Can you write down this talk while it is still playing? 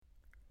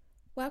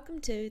Welcome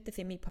to the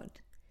Femmi Pod.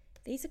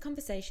 These are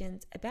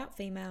conversations about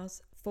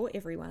females for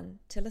everyone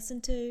to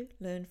listen to,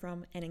 learn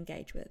from, and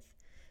engage with.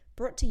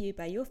 Brought to you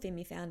by your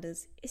Femmi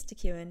founders, Esther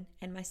Kewen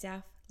and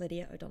myself,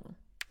 Lydia O'Donnell.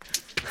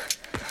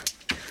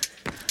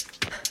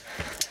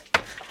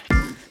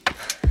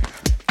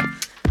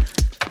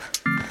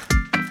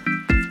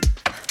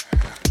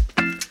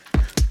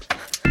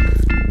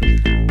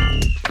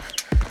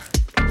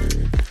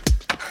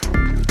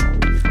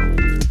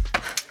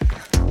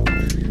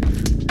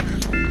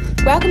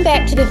 Welcome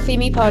back to the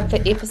Femmi Pod for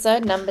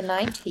episode number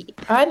 90.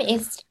 I'm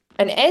Est,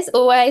 and as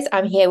always,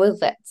 I'm here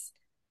with Liz.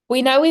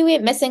 We know we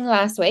went missing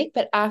last week,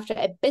 but after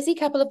a busy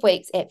couple of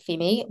weeks at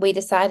Femmi, we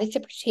decided to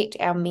protect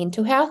our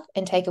mental health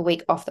and take a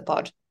week off the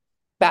pod.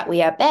 But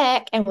we are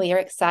back, and we are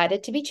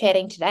excited to be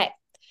chatting today.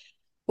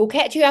 We'll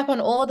catch you up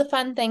on all the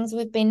fun things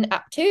we've been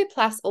up to,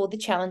 plus all the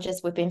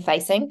challenges we've been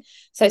facing.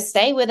 So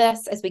stay with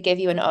us as we give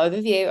you an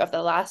overview of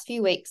the last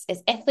few weeks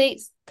as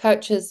athletes,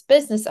 coaches,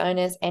 business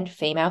owners, and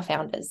female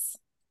founders.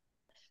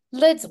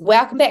 Liz,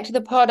 welcome back to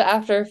the pod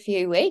after a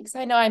few weeks.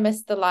 I know I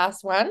missed the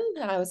last one.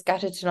 I was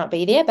gutted to not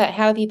be there, but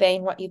how have you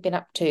been? What you've been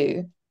up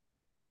to?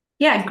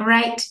 Yeah,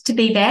 great to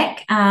be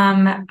back.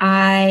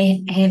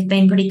 I have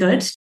been pretty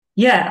good.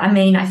 Yeah,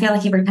 I feel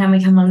like every time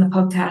we come on the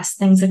podcast,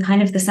 things are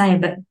kind of the same,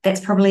 but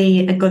that's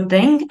probably a good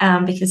thing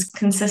because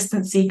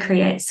consistency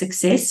creates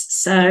success.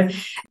 So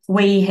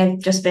we have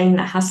just been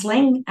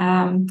hustling.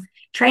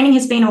 Training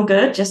has been all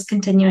good, just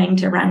continuing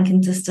to run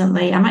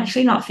consistently. I'm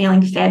actually not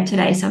feeling fab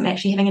today, so I'm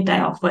actually having a day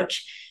off,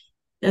 which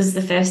is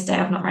the first day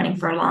of not running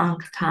for a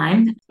long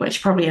time,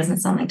 which probably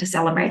isn't something to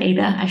celebrate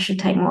either. I should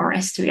take more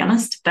rest, to be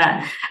honest,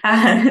 but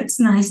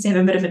it's nice to have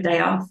a bit of a day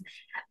off.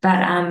 But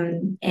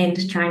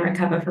and try and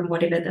recover from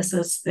whatever this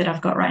is that I've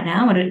got right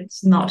now. But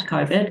it's not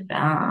COVID.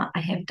 I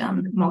have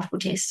done multiple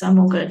tests, so I'm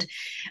all good.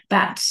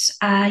 But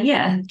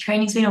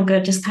training's been all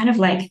good. Just kind of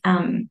like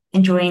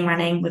enjoying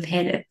running. We've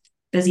had a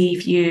busy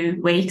few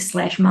weeks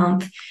 /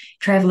 month,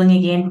 traveling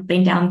again.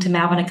 Been down to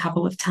Melbourne a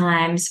couple of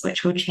times,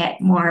 which we'll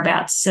chat more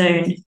about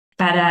soon.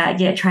 But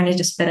trying to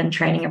just fit in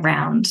training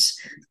around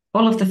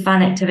all of the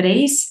fun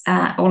activities,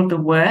 all of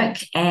the work,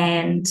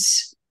 and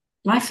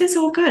life is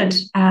all good.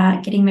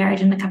 Getting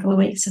married in a couple of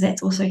weeks, so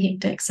that's also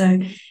hectic. So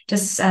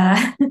just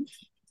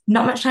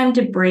not much time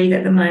to breathe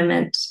at the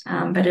moment,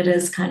 but it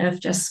is kind of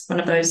just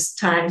one of those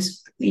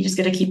times you just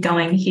got to keep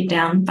going, head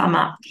down, bum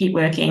up, keep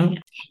working,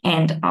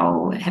 and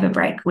I'll have a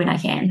break when I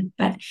can.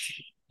 But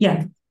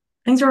yeah,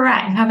 things are all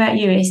right. How about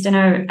you, Esther? I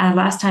know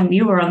last time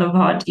you were on the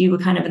pod, you were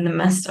kind of in the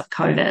midst of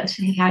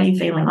COVID. How are you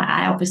feeling? Like,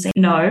 I obviously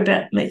know,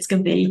 but let's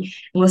give the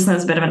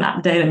listeners a bit of an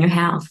update on your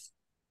health.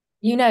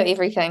 You know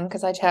everything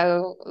because I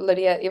tell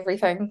Lydia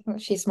everything.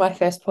 She's my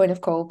first point of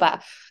call,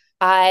 but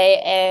I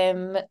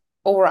am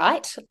all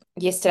right.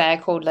 Yesterday I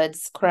called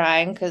Liz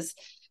crying because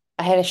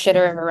I had a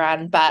shitter of a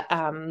run, but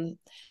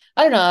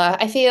I don't know.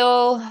 I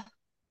feel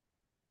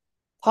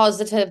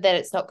positive that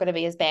it's not going to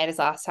be as bad as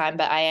last time,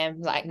 but I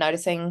am like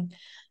noticing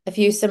a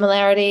few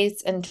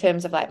similarities in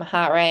terms of like my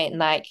heart rate and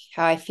like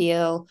how I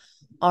feel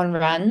on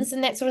runs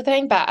and that sort of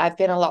thing. But I've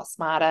been a lot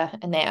smarter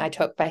in that I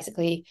took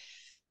basically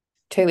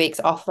 2 weeks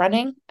off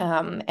running,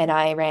 and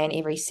I ran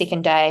every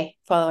second day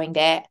following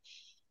that.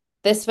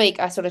 This week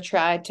I sort of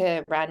tried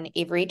to run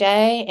every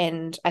day,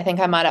 and I think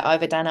I might have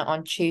overdone it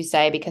on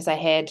Tuesday because I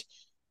did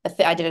a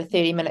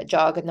 30-minute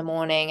jog in the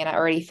morning and I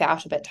already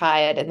felt a bit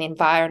tired, and then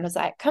Byron was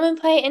like, come and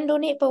play indoor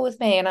netball with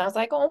me, and I was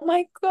like, oh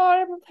my god, I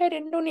haven't played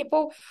indoor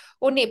netball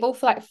or netball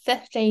for like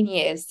 15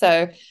 years.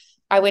 So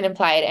I went and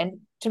played,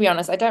 and to be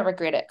honest, I don't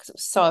regret it because it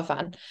was so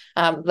fun.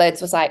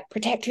 Liz was like,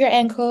 protect your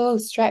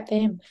ankles, strap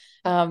them,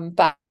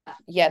 but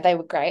yeah, they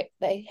were great.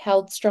 They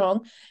held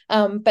strong.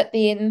 But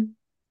then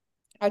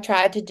I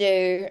tried to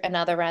do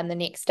another run the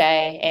next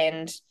day,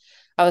 and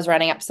I was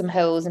running up some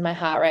hills and my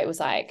heart rate was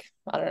like,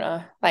 I don't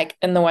know, like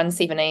in the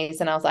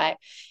 170s. And I was like,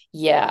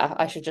 yeah,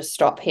 I should just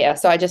stop here.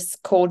 So I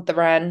just called the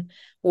run,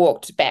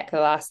 walked back the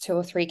last 2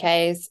 or 3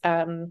 Ks,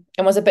 and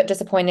was a bit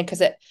disappointed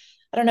because I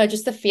don't know,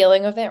 just the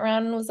feeling of that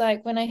run was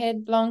like when I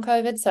had long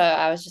COVID. So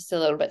I was just a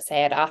little bit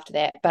sad after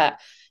that. But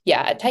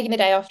yeah, taking the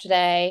day off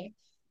today.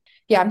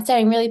 Yeah, I'm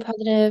staying really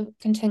positive,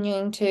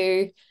 continuing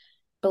to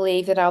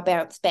believe that I'll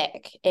bounce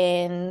back.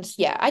 And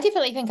yeah, I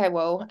definitely think I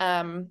will.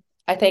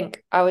 I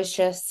think I was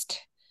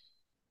just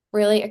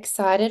really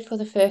excited for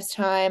the first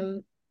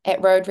time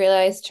at road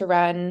relays to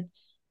run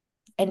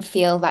and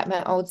feel like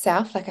my old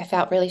self. Like I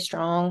felt really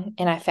strong,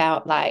 and I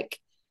felt like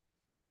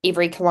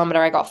every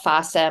kilometer I got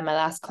faster. My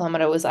last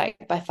kilometer was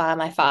like by far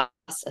my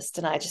fastest,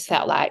 and I just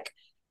felt like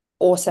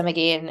awesome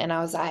again. And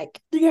I was like,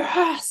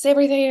 yes,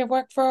 everything I've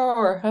worked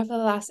for over the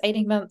last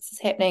 18 months is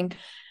happening.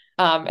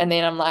 And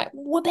then I'm like,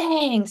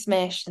 bang,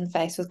 smashed in the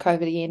face with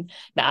COVID again.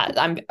 Nah,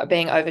 I'm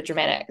being over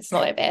dramatic. It's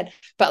not that bad.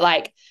 But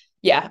like,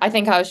 yeah, I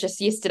think I was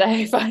just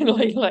yesterday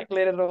finally like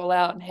let it all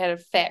out and had a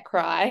fat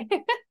cry.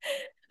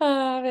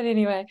 But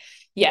anyway,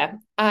 yeah,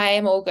 I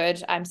am all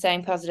good. I'm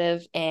staying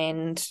positive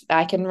and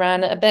I can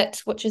run a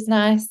bit, which is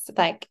nice.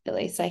 Like at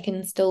least I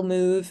can still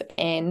move,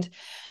 and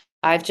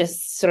I've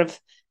just sort of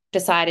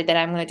decided that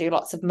I'm going to do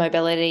lots of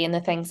mobility and the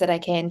things that I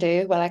can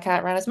do while I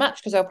can't run as much,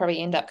 because I'll probably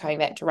end up coming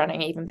back to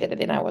running even better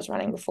than I was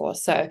running before.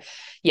 So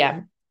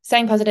yeah,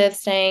 staying positive,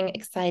 staying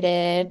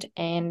excited,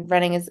 and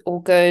running is all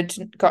good.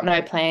 Got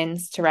no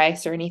plans to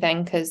race or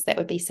anything because that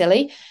would be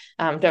silly.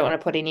 Don't want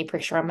to put any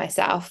pressure on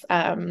myself.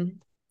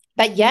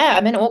 But yeah,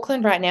 I'm in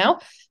Auckland right now.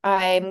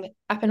 I'm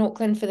up in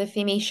Auckland for the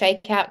Femmi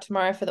shakeout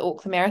tomorrow for the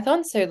Auckland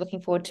Marathon. So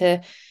looking forward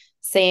to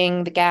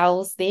seeing the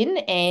gals then.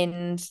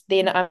 And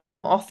then I'm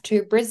off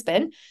to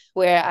Brisbane,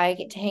 where I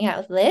get to hang out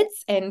with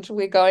Liz, and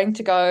we're going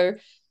to go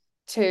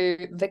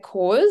to the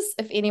Cause.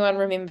 If anyone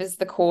remembers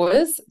the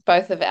Cause,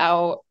 both of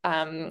our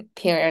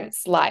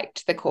parents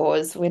liked the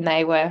Cause when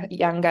they were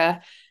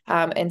younger.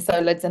 And so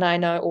Liz and I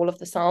know all of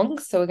the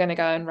songs. So we're going to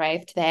go and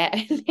rave to that.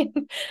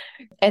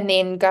 And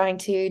then going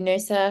to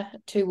Noosa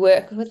to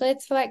work with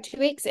Liz for like 2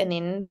 weeks, and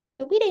then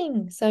the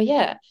wedding. So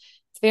yeah,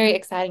 it's very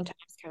exciting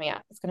times coming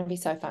up. It's going to be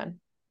so fun.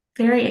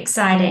 Very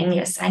exciting.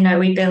 Yes, I know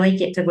we barely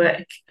get to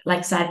work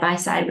like side by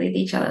side with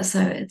each other. So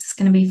it's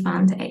going to be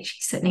fun to actually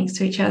sit next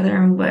to each other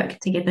and work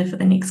together for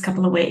the next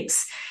couple of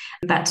weeks.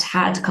 But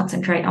hard to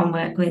concentrate on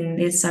work when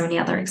there's so many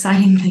other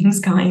exciting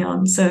things going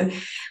on. So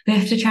we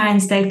have to try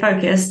and stay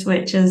focused,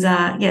 which is,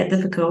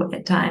 difficult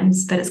at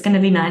times. But it's going to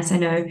be nice. I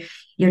know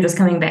you're just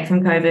coming back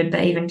from COVID,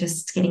 but even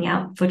just getting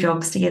out for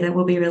jogs together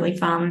will be really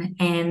fun.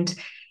 And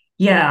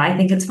yeah, I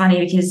think it's funny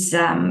because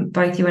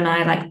both you and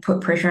I like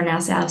put pressure on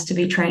ourselves to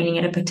be training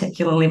at a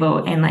particular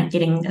level and like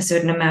getting a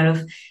certain amount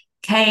of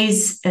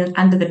Ks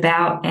under the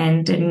belt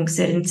and doing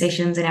certain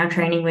sessions in our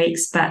training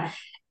weeks. But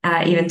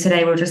even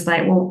today, we're just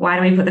like, well, why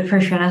do we put the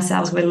pressure on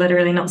ourselves? We're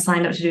literally not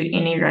signed up to do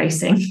any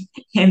racing.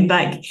 And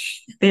like,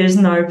 there's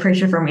no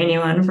pressure from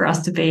anyone for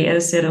us to be at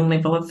a certain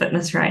level of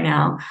fitness right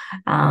now.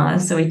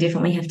 So we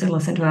definitely have to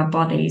listen to our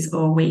bodies,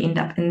 or we end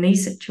up in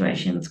these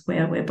situations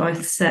where we're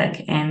both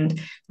sick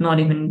and not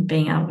even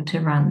being able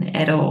to run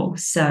at all.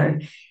 So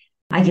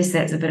I guess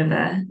that's a bit of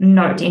a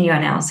note to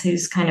anyone else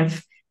who's kind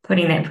of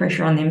putting that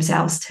pressure on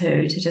themselves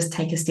too, to just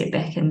take a step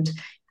back and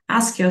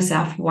ask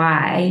yourself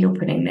why you're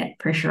putting that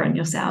pressure on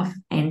yourself,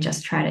 and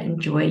just try to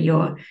enjoy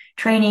your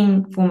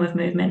training, form of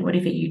movement,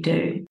 whatever you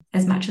do,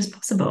 as much as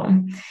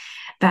possible.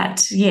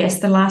 But yes,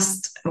 the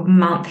last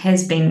month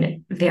has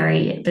been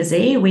very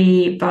busy.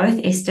 We both,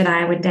 Esther and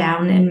I, were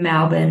down in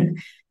Melbourne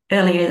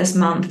earlier this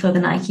month for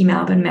the Nike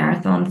Melbourne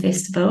Marathon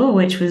Festival,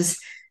 which was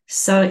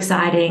so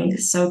exciting,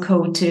 so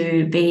cool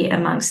to be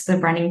amongst the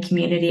running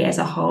community as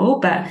a whole,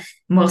 but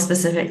more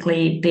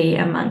specifically be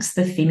amongst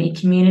the Femmi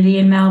community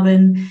in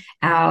Melbourne.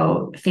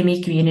 Our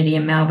Femmi community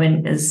in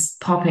Melbourne is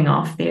popping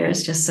off. There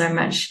is just so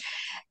much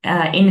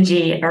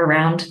energy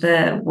around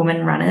the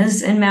women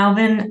runners in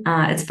Melbourne.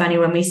 It's funny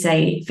when we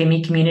say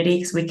Femmi community,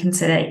 because we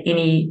consider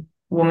any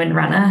woman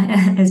runner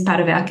as part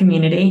of our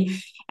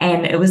community.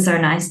 And it was so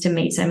nice to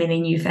meet so many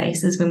new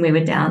faces when we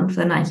were down for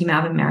the Nike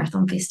Melbourne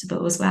Marathon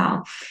Festival as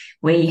well.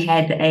 We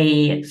had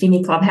a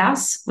Femmi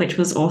clubhouse, which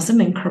was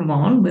awesome, in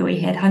Cremorne, where we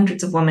had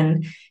hundreds of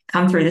women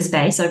come through the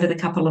space over the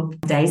couple of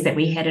days that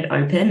we had it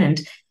open. And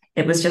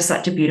it was just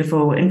such a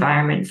beautiful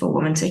environment for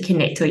women to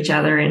connect to each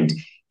other and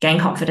gain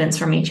confidence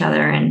from each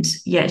other, and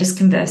just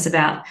converse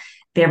about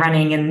their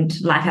running and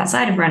life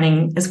outside of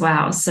running as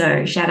well.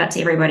 So shout out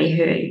to everybody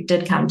who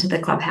did come to the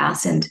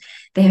clubhouse, and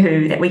the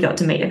who that we got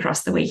to meet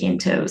across the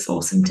weekend too. It was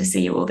awesome to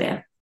see you all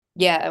there.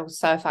 Yeah, it was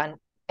so fun.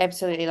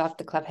 Absolutely loved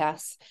the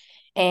clubhouse.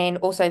 And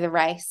also the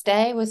race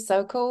day was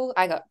so cool.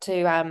 I got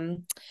to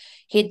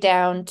head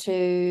down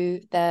to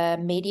the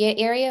media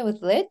area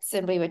with Liz,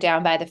 and we were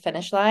down by the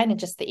finish line, and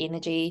just the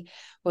energy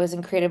was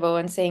incredible,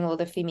 and seeing all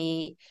the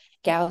Femmi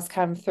gals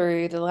come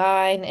through the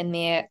line in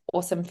their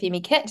awesome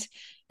Femmi kit,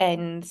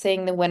 and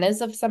seeing the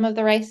winners of some of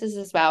the races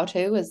as well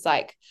too was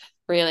like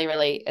really,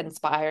 really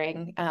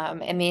inspiring.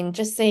 And then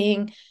just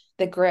seeing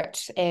the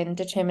grit and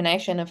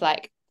determination of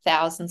like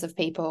thousands of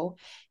people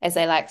as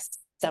they like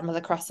stumble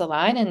across the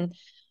line. And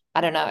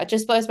I don't know, it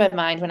just blows my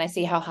mind when I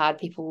see how hard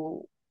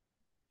people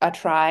are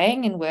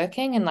trying and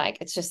working, and like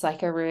it's just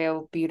like a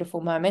real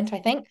beautiful moment. I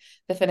think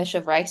the finish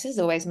of races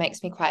always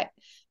makes me quite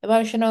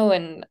emotional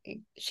and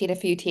shed a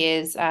few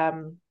tears.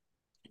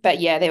 But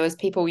yeah, there was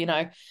people,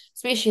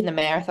 especially in the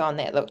marathon,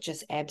 that looked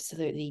just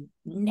absolutely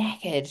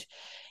knackered,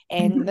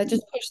 and they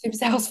just pushed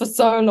themselves for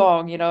so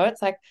long.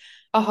 It's like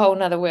a whole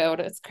nother world.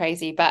 It's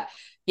crazy. But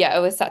yeah,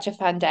 it was such a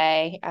fun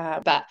day.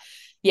 But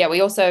yeah,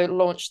 we also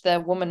launched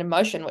the Woman in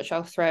Motion, which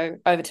I'll throw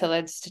over to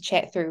Liz to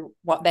chat through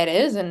what that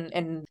is,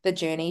 and the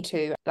journey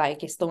to, I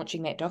guess,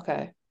 launching that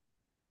doco.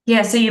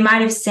 Yeah, so you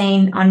might have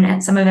seen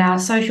on some of our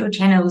social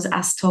channels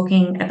us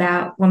talking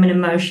about Women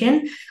in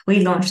Motion. We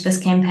launched this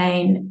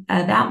campaign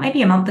about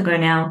maybe a month ago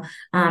now,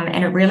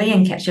 and it really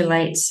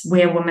encapsulates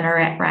where women are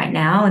at right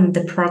now and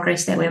the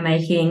progress that we're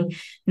making,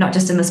 not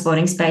just in the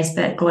sporting space,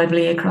 but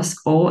globally across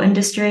all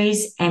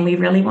industries. And we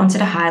really wanted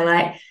to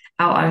highlight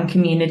our own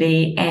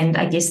community, and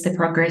I guess the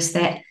progress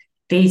that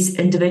these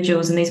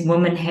individuals and these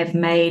women have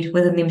made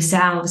within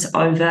themselves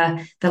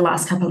over the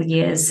last couple of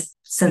years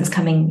since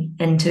coming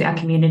into our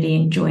community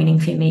and joining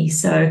Femmi.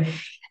 So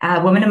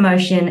Women in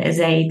Motion is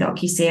a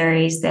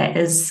docuseries that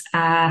is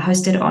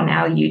hosted on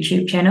our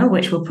YouTube channel,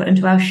 which we'll put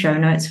into our show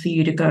notes for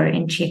you to go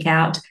and check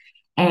out.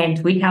 And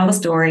we tell the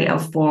story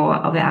of 4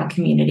 of our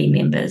community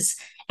members,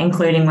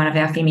 including one of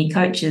our Femmi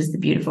coaches, the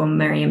beautiful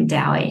Miriam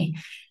Dowie.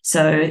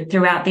 So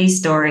throughout these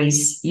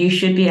stories, you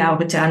should be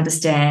able to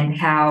understand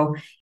how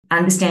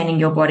understanding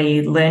your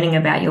body, learning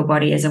about your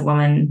body as a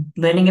woman,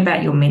 learning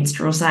about your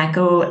menstrual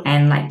cycle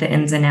and like the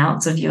ins and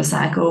outs of your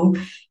cycle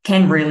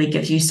can really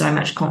give you so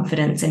much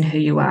confidence in who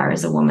you are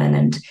as a woman.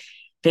 And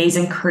these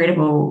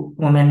incredible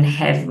women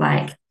have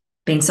like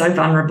been so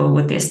vulnerable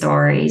with their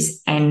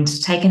stories and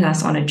taken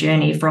us on a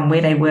journey from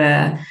where they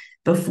were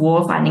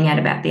before finding out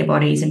about their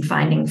bodies and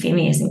finding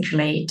Femmi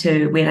essentially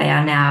to where they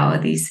are now,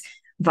 these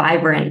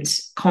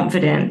vibrant,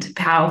 confident,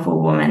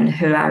 powerful women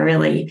who are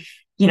really,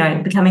 you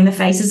know, becoming the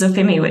faces of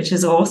Femmi, which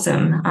is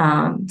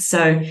awesome.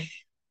 So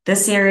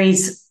this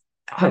series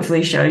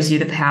hopefully shows you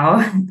the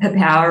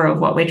power of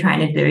what we're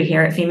trying to do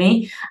here at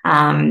Femmi,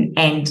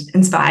 and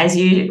inspires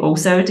you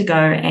also to go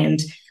and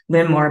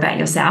learn more about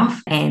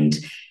yourself and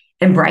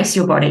embrace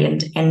your body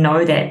and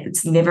know that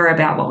it's never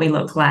about what we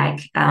look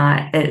like.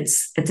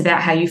 It's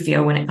about how you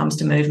feel when it comes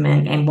to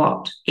movement, and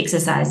what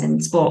exercise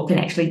and sport can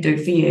actually do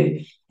for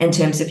you in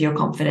terms of your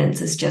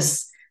confidence is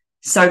just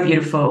so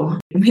beautiful.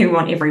 We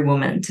want every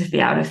woman to be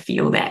able to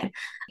feel that.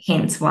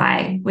 Hence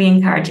why we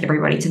encourage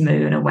everybody to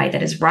move in a way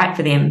that is right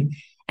for them,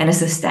 in a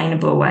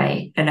sustainable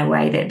way, in a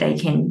way that they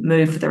can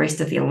move for the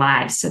rest of their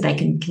lives so they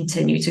can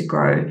continue to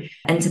grow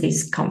into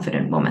these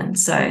confident women.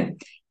 So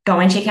go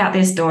and check out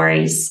their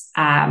stories.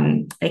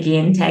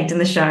 Again, tagged in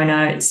the show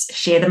notes,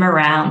 share them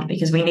around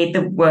because we need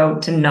the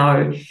world to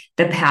know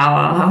the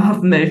power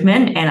of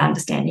movement and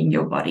understanding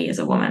your body as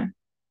a woman.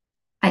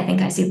 I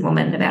think I said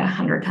woman about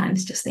 100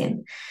 times just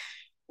then.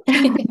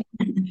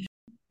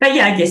 But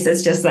yeah, I guess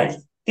it's just like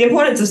the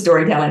importance of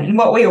storytelling. And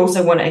what we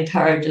also want to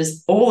encourage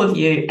is all of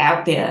you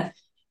out there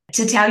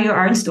to tell your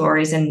own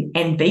stories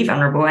and be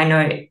vulnerable. I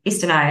know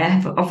Esther and I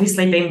have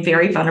obviously been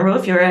very vulnerable.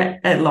 If you're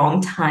a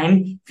long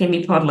time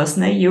Femmi Pod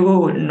listener, you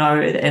will know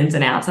the ins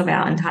and outs of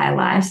our entire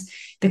lives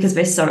because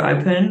we're so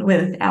open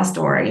with our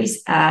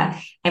stories.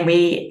 And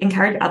we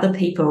encourage other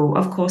people,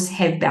 of course,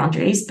 have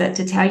boundaries, but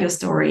to tell your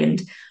story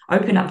and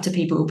open up to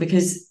people,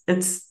 because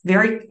it's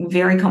very,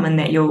 very common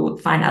that you'll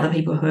find other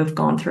people who have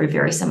gone through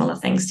very similar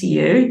things to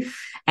you,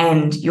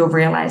 and you'll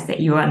realize that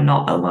you are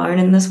not alone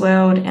in this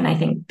world. And I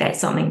think that's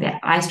something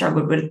that I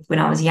struggled with when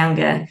I was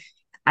younger.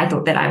 I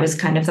thought that I was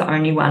kind of the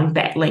only one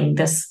battling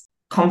this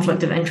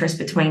conflict of interest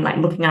between like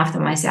looking after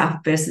myself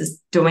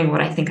versus doing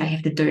what I think I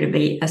have to do to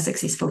be a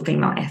successful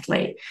female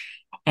athlete.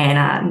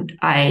 And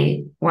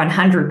I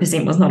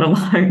 100% was not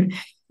alone.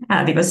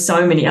 There were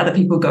so many other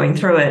people going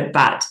through it,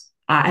 but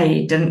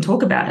I didn't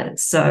talk about it.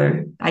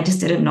 So I just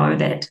didn't know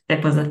that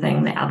that was a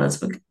thing that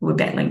others were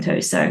battling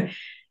too. So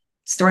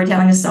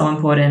storytelling is so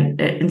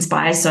important. It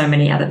inspires so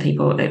many other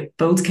people. It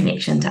builds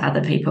connection to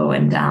other people.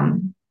 And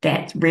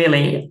that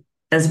really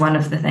is one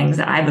of the things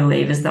that I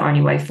believe is the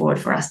only way forward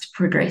for us to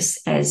progress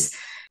as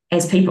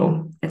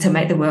people and to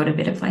make the world a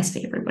better place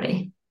for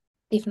everybody.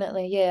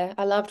 Definitely, yeah.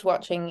 I loved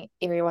watching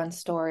everyone's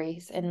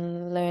stories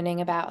and learning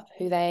about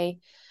who they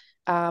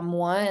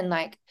were. And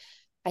like,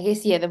 I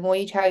guess, yeah, the more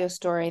you tell your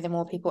story, the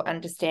more people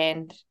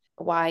understand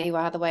why you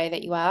are the way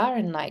that you are,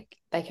 and like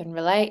they can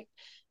relate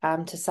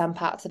to some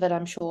parts of it,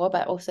 I'm sure.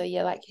 But also,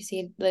 yeah, like you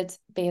said, let's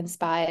be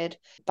inspired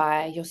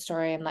by your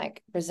story and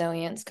like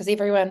resilience, because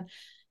everyone,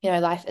 you know,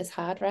 life is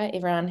hard, right?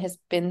 Everyone has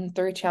been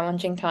through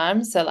challenging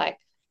times. So like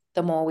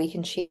the more we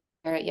can share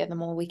it, yeah, the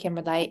more we can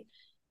relate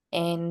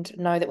and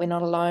know that we're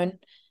not alone.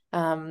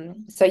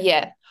 So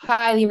yeah,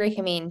 highly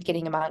recommend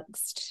getting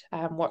amongst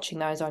watching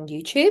those on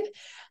YouTube.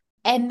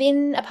 And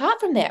then apart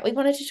from that, we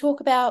wanted to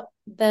talk about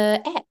the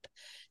app.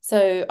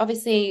 So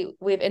obviously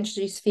we've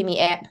introduced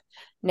Femmi app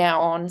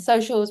now on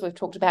socials. We've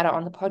talked about it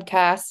on the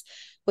podcast.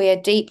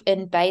 We're deep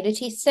in beta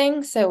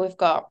testing. So we've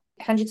got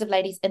hundreds of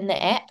ladies in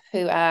the app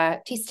who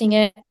are testing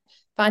it,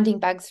 finding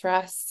bugs for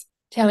us,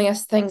 telling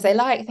us things they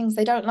like, things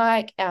they don't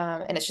like.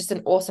 And it's just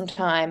an awesome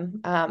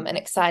time, an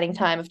exciting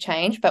time of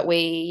change. But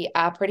we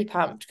are pretty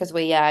pumped because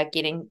we are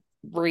getting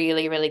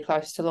really, really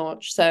close to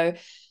launch. So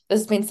this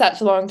has been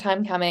such a long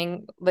time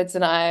coming. Liz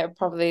and I are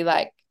probably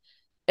like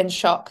in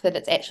shock that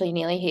it's actually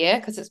nearly here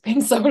because it's been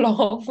so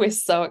long. We're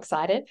so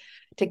excited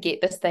to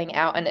get this thing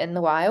out and in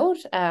the wild.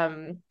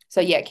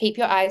 So yeah, keep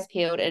your eyes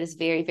peeled. It is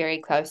very, very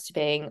close to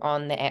being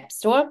on the App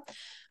Store.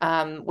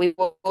 We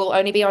will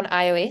only be on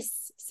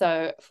iOS,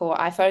 so for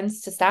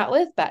iPhones to start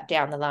with, but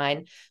down the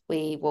line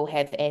we will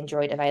have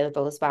Android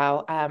available as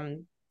well.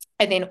 And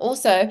then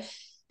also,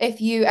 if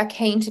you are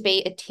keen to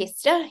be a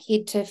tester,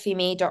 head to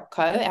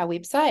femmi.co, our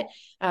website,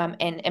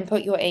 and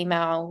input your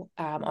email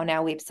on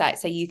our website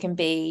so you can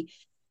be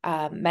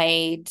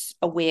made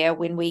aware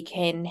when we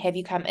can have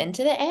you come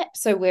into the app.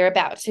 So we're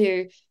about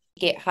to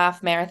get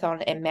half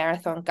marathon and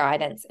marathon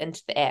guidance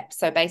into the app.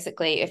 So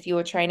basically, if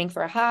you're training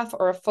for a half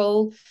or a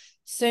full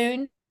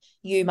soon,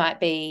 you might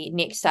be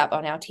next up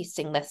on our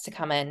testing list to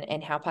come in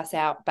and help us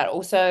out, but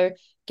also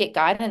get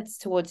guidance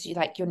towards you,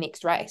 like your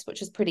next race,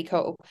 which is pretty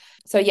cool.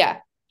 So yeah,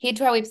 head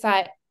to our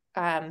website,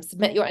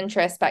 submit your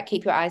interest, but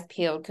keep your eyes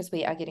peeled because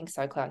we are getting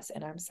so close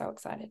and I'm so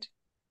excited.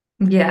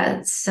 Yeah,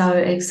 it's so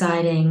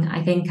exciting.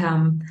 I think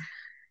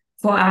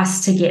for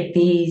us to get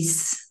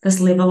this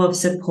level of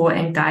support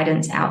and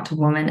guidance out to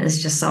women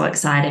is just so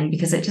exciting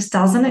because it just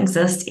doesn't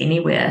exist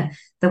anywhere.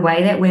 The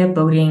way that we're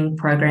building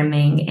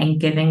programming and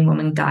giving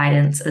women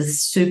guidance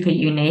is super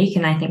unique,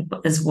 and I think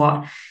is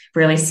what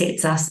really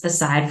sets us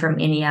aside from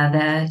any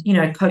other,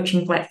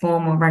 coaching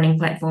platform or running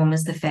platform,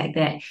 is the fact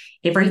that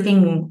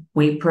everything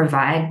we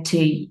provide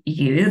to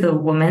you, the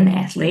woman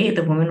athlete,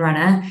 the woman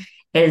runner,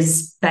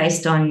 is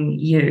based on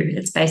you.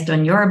 It's based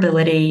on your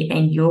ability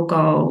and your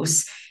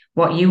goals,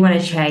 what you want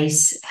to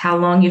chase, how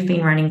long you've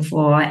been running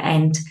for,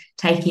 and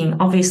taking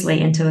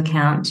obviously into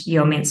account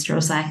your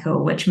menstrual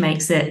cycle, which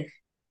makes it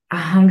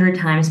 100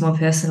 times more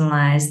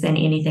personalized than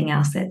anything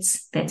else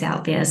that's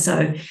out there.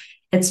 So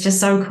it's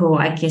just so cool,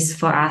 I guess,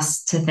 for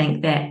us to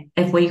think that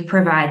if we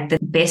provide the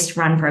best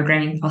run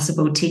programming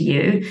possible to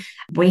you,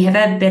 we have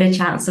a better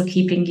chance of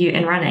keeping you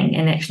in running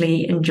and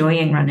actually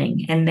enjoying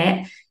running. And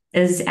that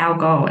is our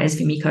goal as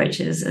Femmi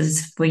coaches,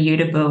 is for you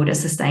to build a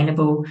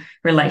sustainable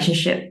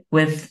relationship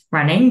with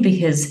running,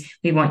 because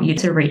we want you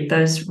to reap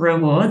those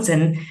rewards.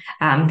 And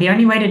the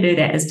only way to do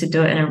that is to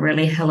do it in a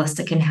really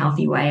holistic and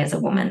healthy way as a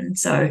woman.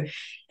 So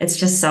it's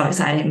just so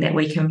exciting that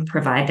we can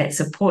provide that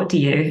support to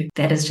you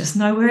that is just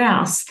nowhere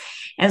else,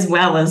 as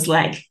well as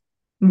like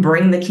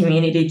bring the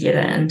community together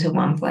into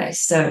one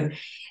place. So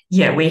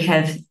yeah, we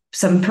have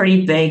some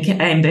pretty big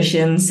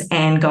ambitions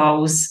and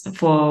goals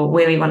for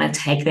where we want to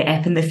take the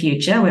app in the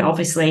future. We're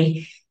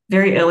obviously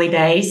very early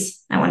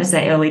days. I want to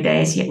say early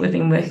days, yet we've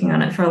been working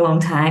on it for a long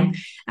time.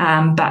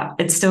 But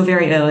it's still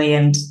very early,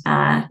 and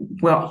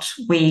what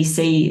we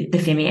see the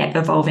Femmi app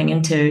evolving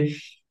into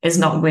is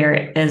not where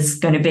it is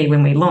going to be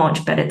when we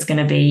launch, but it's going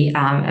to be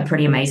a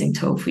pretty amazing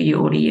tool for you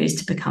all to use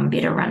to become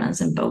better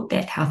runners and build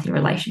that healthy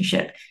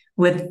relationship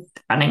with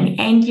running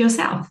and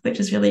yourself, which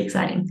is really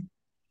exciting.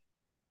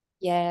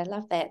 Yeah, I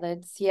love that,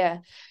 Liz. Yeah.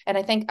 And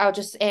I think I'll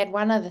just add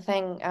one other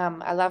thing.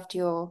 I loved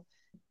your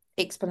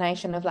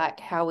explanation of like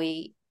how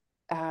we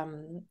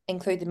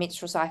include the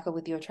menstrual cycle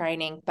with your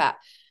training. But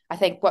I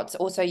think what's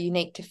also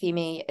unique to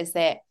Femmi is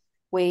that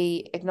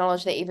we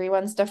acknowledge that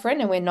everyone's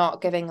different and we're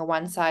not giving a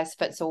one size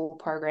fits all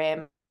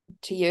program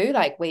to you.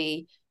 Like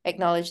we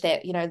acknowledge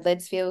that,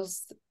 Liz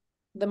feels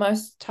the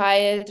most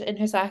tired in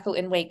her cycle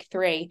in week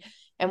 3,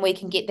 and we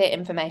can get that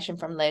information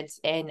from Liz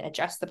and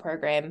adjust the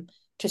program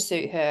to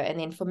suit her. And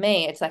then for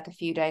me, it's like a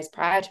few days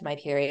prior to my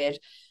period.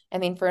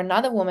 And then for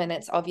another woman,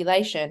 it's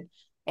ovulation.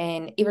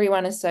 And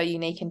everyone is so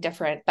unique and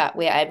different, but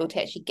we're able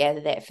to actually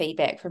gather that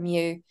feedback from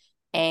you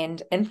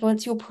and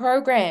influence your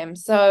program.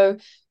 So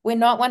we're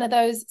not one of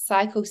those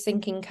cycle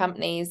syncing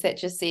companies that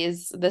just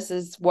says this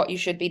is what you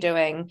should be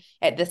doing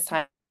at this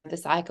time of the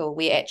cycle.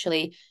 We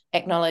actually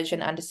acknowledge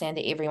and understand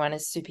that everyone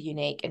is super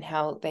unique in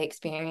how they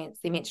experience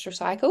their menstrual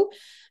cycle.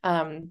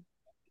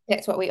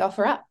 That's what we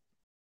offer up.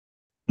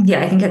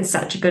 Yeah, I think it's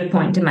such a good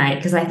point to make,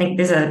 because I think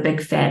there's a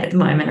big fad at the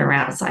moment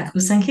around cycle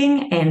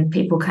syncing, and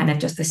people kind of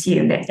just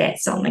assume that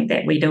that's something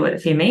that we do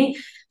at Femmi,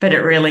 but it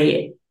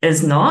really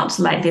is not.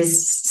 Like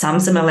there's some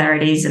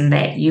similarities in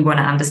that you want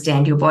to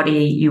understand your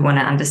body, you want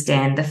to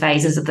understand the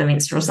phases of the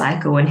menstrual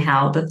cycle and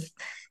how the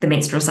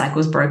menstrual cycle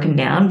is broken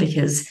down,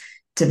 because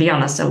to be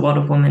honest, a lot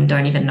of women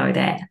don't even know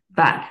that.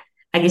 But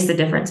I guess the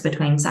difference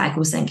between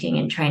cycle syncing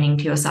and training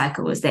to your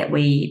cycle is that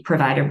we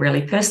provide a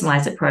really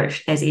personalized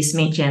approach, as Es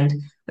mentioned,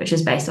 which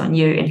is based on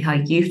you and how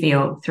you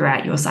feel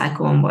throughout your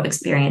cycle and what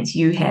experience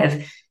you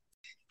have.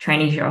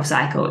 Training to your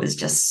cycle is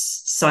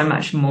just so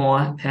much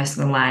more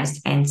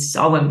personalized and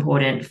so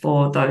important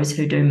for those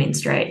who do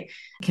menstruate,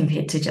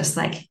 compared to just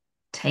like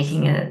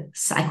taking a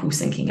cycle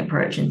syncing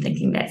approach and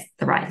thinking that's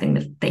the right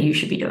thing that you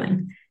should be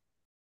doing.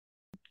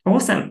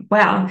 Awesome.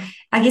 Wow.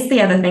 I guess the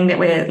other thing that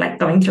we're like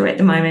going through at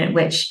the moment,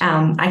 which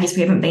I guess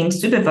we haven't been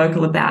super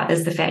vocal about,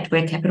 is the fact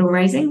we're capital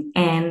raising,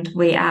 and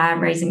we are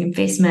raising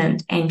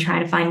investment and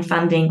trying to find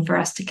funding for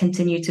us to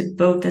continue to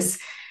build this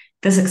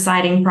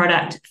exciting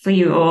product for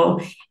you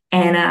all.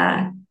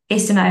 And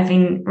Est and I have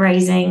been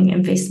raising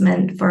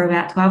investment for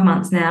about 12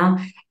 months now,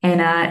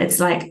 and it's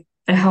like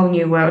a whole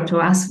new world to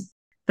us.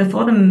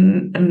 Before the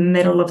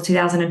middle of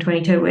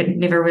 2022, we'd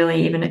never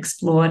really even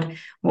explored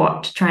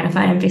what trying to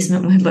find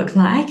investment would look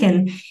like.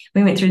 And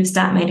we went through the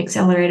Start Made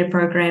Accelerator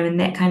program, and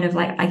that kind of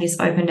like, I guess,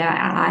 opened our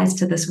eyes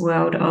to this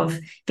world of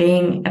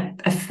being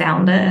a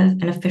founder,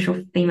 an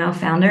official female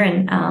founder,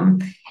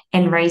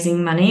 and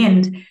raising money.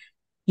 And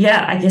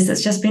yeah, I guess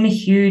it's just been a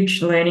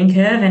huge learning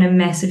curve and a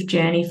massive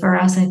journey for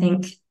us. I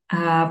think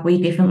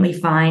we definitely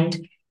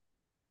find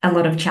a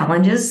lot of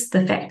challenges,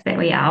 the fact that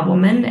we are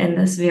women in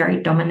this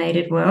very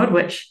dominated world,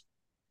 which,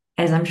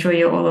 as I'm sure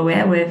you're all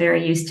aware, we're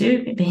very used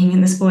to being in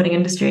the sporting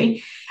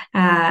industry.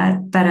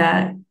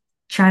 But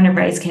trying to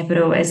raise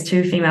capital as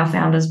 2 female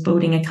founders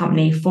building a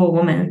company for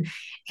women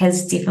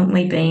has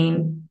definitely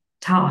been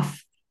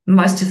tough.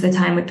 most of the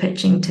time we're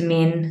pitching to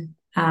men,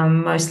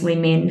 mostly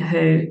men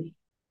who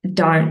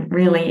don't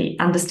really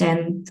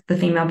understand the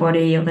female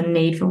body or the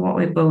need for what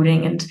we're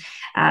building. And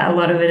a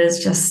lot of it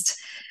is just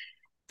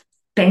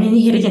banging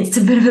your head against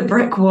a bit of a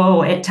brick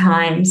wall at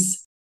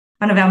times.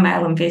 One of our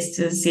male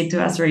investors said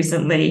to us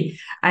recently,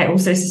 I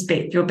also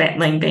suspect you're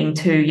battling being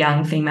two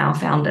young female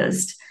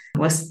founders.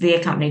 Their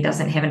company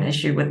doesn't have an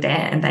issue with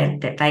that, and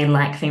they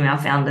like female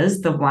founders.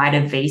 The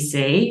wider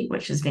VC,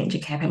 which is venture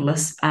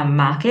capitalist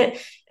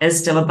market, is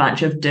still a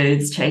bunch of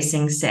dudes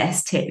chasing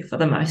SaaS tech for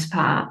the most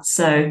part.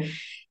 So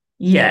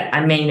yeah,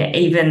 I mean,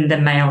 even the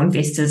male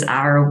investors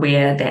are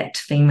aware that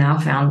female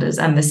founders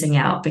are missing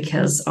out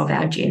because of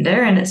our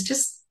gender, and it's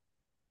just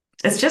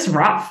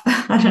rough.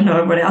 I don't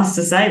know what else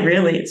to say,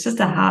 really. It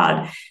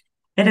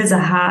is a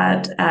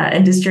hard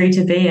industry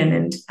to be in,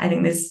 and I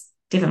think there's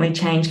definitely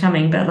change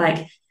coming. But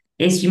like,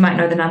 yes, you might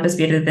know the numbers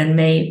better than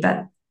me,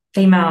 but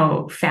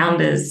female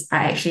founders are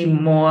actually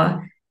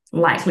more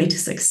likely to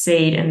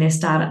succeed in their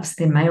startups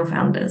than male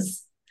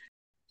founders.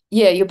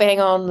 Yeah, you're bang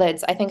on,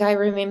 Lids. I think I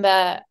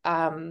remember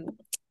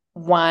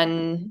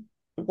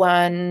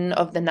one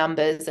of the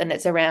numbers, and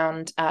it's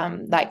around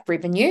like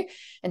revenue.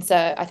 And so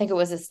I think it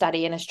was a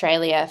study in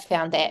Australia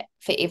found that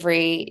for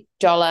every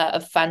dollar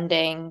of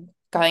funding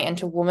going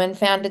into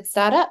woman-founded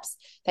startups,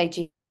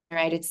 they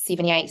generated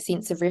 78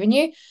 cents of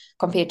revenue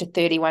compared to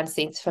 31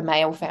 cents for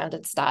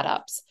male-founded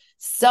startups.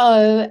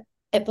 So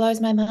it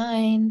blows my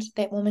mind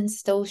that women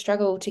still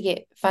struggle to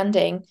get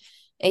funding,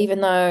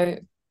 even though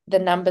the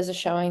numbers are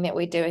showing that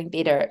we're doing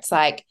better.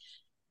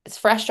 It's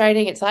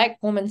frustrating. It's like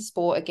women's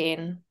sport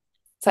again.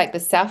 It's like the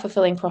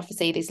self-fulfilling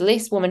prophecy. There's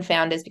less women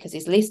founders because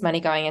there's less money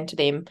going into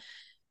them.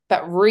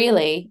 But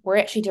really, we're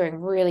actually doing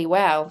really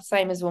well.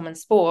 Same as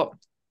women's sport.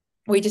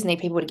 We just need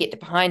people to get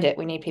behind it.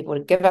 We need people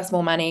to give us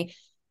more money,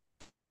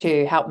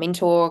 to help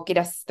mentor, get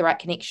us the right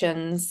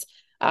connections.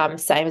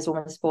 Same as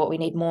women's sport. We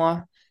need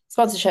more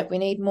sponsorship. We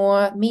need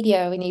more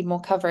media. We need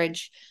more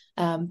coverage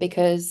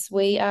because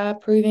we are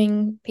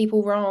proving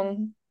people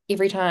wrong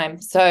every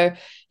time. So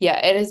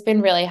yeah, it has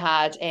been really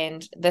hard.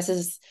 And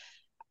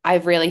I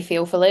really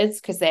feel for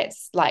Liz, because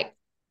that's like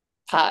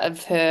part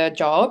of her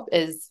job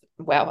is,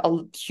 well,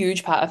 a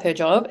huge part of her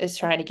job is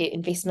trying to get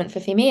investment for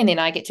Femmi. And then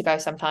I get to go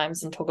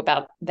sometimes and talk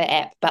about the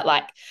app, but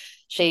like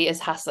she is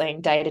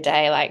hustling day to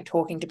day, like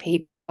talking to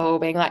people,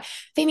 being like,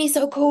 Femmi's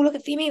so cool, look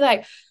at Femmi,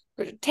 like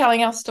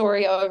telling our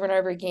story over and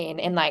over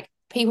again. And like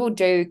people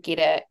do get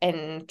it,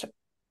 and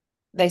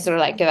they sort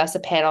of like give us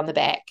a pat on the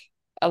back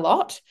a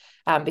lot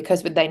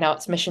because they know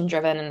it's mission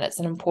driven and it's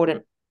an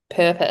important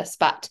purpose,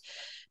 but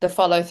the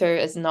follow through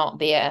is not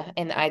there.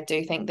 And I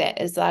do think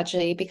that is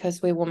largely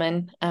because we're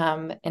women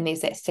and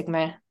there's that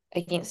stigma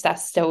against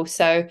us still.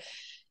 So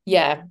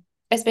yeah,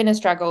 it's been a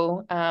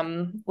struggle.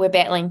 We're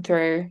battling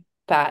through,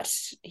 but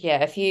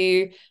yeah, if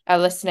you are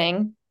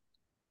listening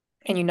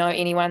and you know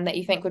anyone that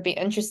you think would be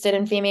interested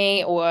in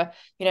Femmi, or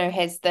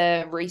has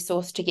the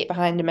resource to get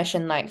behind a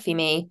mission like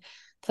Femmi,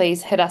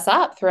 please hit us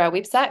up through our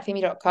website,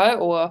 femmi.co,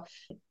 or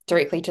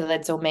directly to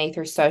Lids or me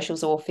through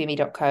socials, or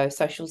femmi.co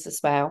socials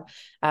as well.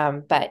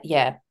 But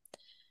yeah,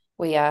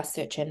 we are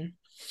searching.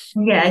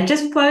 Yeah, it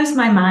just blows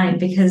my mind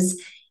because,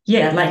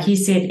 yeah, like you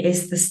said,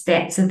 as the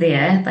stats are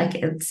there, like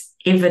it's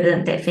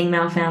evident that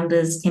female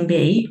founders can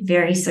be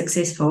very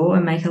successful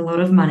and make a lot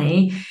of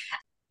money.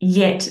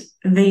 Yet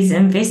these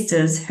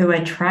investors who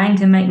are trying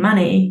to make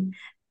money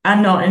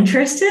are not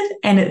interested.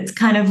 And it's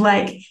kind of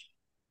like,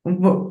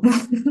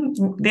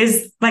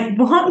 there's like,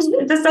 what?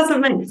 This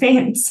doesn't make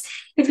sense.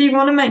 If you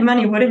want to make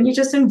money, why don't you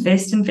just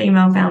invest in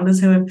female founders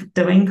who are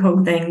doing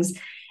cool things,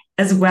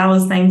 as well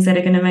as things that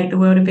are going to make the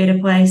world a better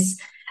place?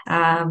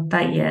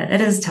 But yeah,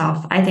 it is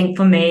tough. I think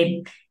for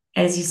me,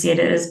 as you said,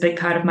 it is a big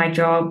part of my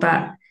job,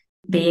 but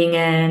being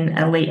an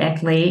elite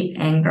athlete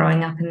and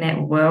growing up in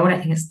that world, I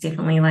think it's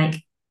definitely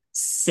like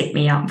set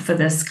me up for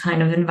this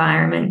kind of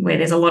environment where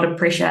there's a lot of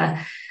pressure,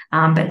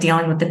 but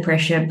dealing with the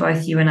pressure,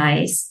 both you and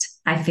I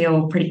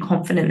feel pretty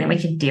confident that we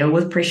can deal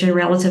with pressure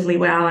relatively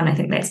well. And I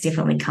think that's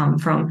definitely come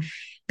from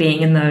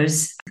being in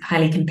those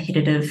highly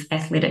competitive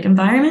athletic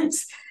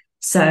environments.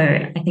 So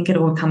I think it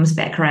all comes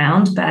back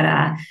around, but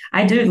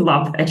I do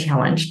love a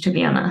challenge, to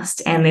be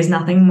honest. And there's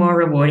nothing more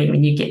rewarding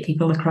when you get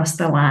people across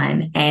the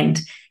line, and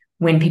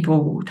when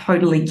people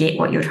totally get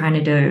what you're trying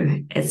to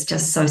do. It's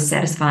just so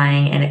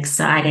satisfying and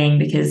exciting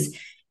because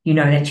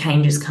that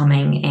change is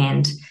coming,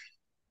 and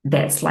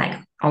that's like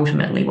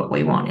ultimately what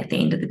we want at the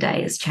end of the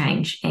day is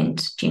change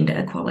and gender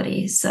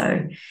equality.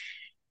 So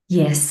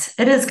yes,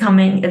 it is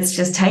coming. It's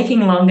just taking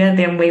longer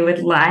than we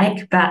would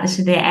like, but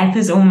the app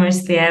is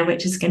almost there,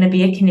 which is going to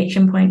be a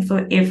connection point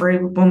for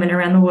every woman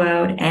around the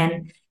world.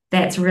 And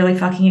that's really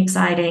fucking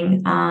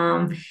exciting.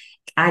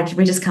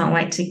 We just can't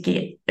wait to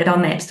get it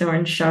on the App Store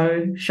and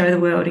show the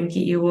world and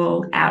get you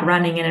all out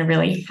running in a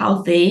really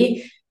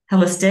healthy,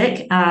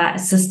 holistic,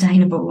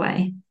 sustainable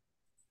way.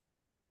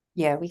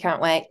 Yeah, we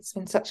can't wait. It's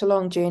been such a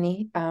long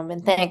journey.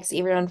 And thanks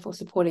everyone for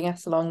supporting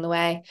us along the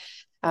way.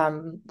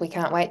 We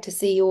can't wait to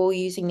see you all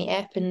using the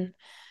app and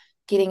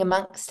getting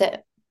amongst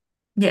it.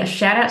 Yeah,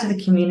 shout out to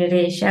the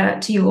community. Shout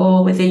out to you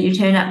all, whether you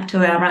turn up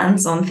to our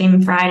runs on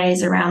Fem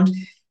Fridays around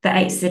the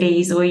 8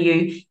 cities, or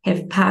you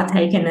have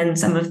partaken in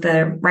some of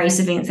the race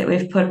events that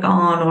we've put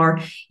on, or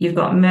you've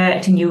got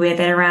merch and you wear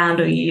that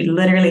around, or you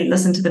literally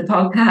listen to the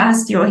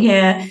podcast, you're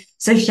here.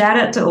 So shout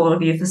out to all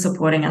of you for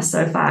supporting us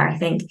so far. I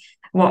think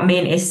what me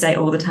and Es say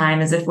all the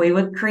time is if we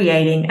were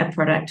creating a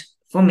product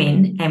for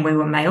men and we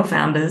were male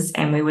founders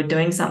and we were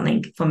doing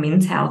something for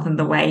men's health and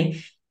the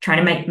way trying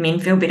to make men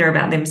feel better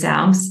about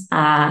themselves,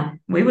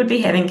 we would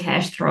be having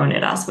cash thrown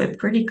at us. We're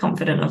pretty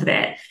confident of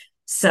that.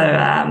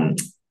 So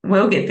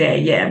we'll get there,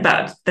 yeah.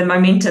 But the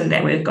momentum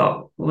that we've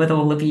got with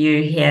all of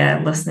you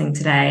here listening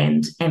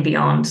today and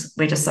beyond,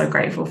 we're just so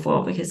grateful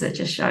for, because it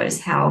just shows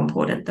how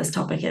important this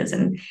topic is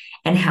and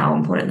how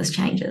important this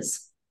change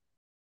is.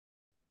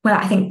 Well,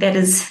 I think that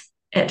is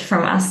it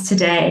from us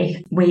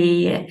today.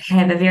 We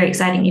have a very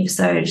exciting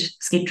episode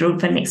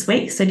scheduled for next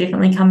week, so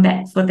definitely come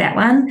back for that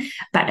one.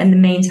 But in the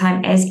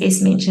meantime, as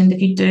Es mentioned, if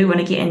you do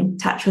want to get in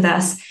touch with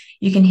us,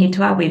 you can head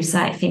to our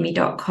website,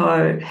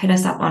 femmi.co, hit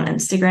us up on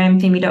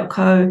Instagram,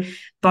 femmi.co.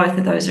 Both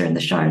of those are in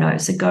the show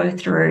notes, so go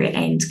through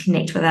and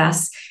connect with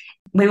us.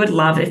 We would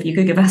love if you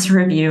could give us a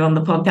review on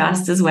the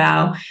podcast as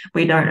well.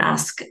 We don't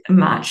ask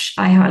much,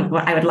 I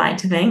would like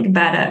to think,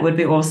 but it would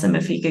be awesome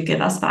if you could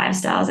give us 5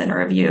 stars and a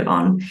review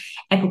on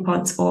Apple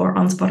Pods or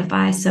on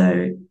Spotify.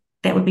 So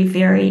that would be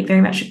very,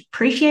 very much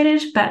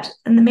appreciated. But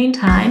in the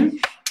meantime,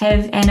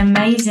 have an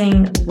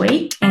amazing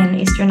week,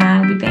 and Esther and I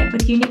will be back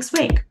with you next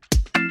week.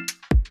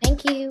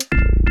 Thank you.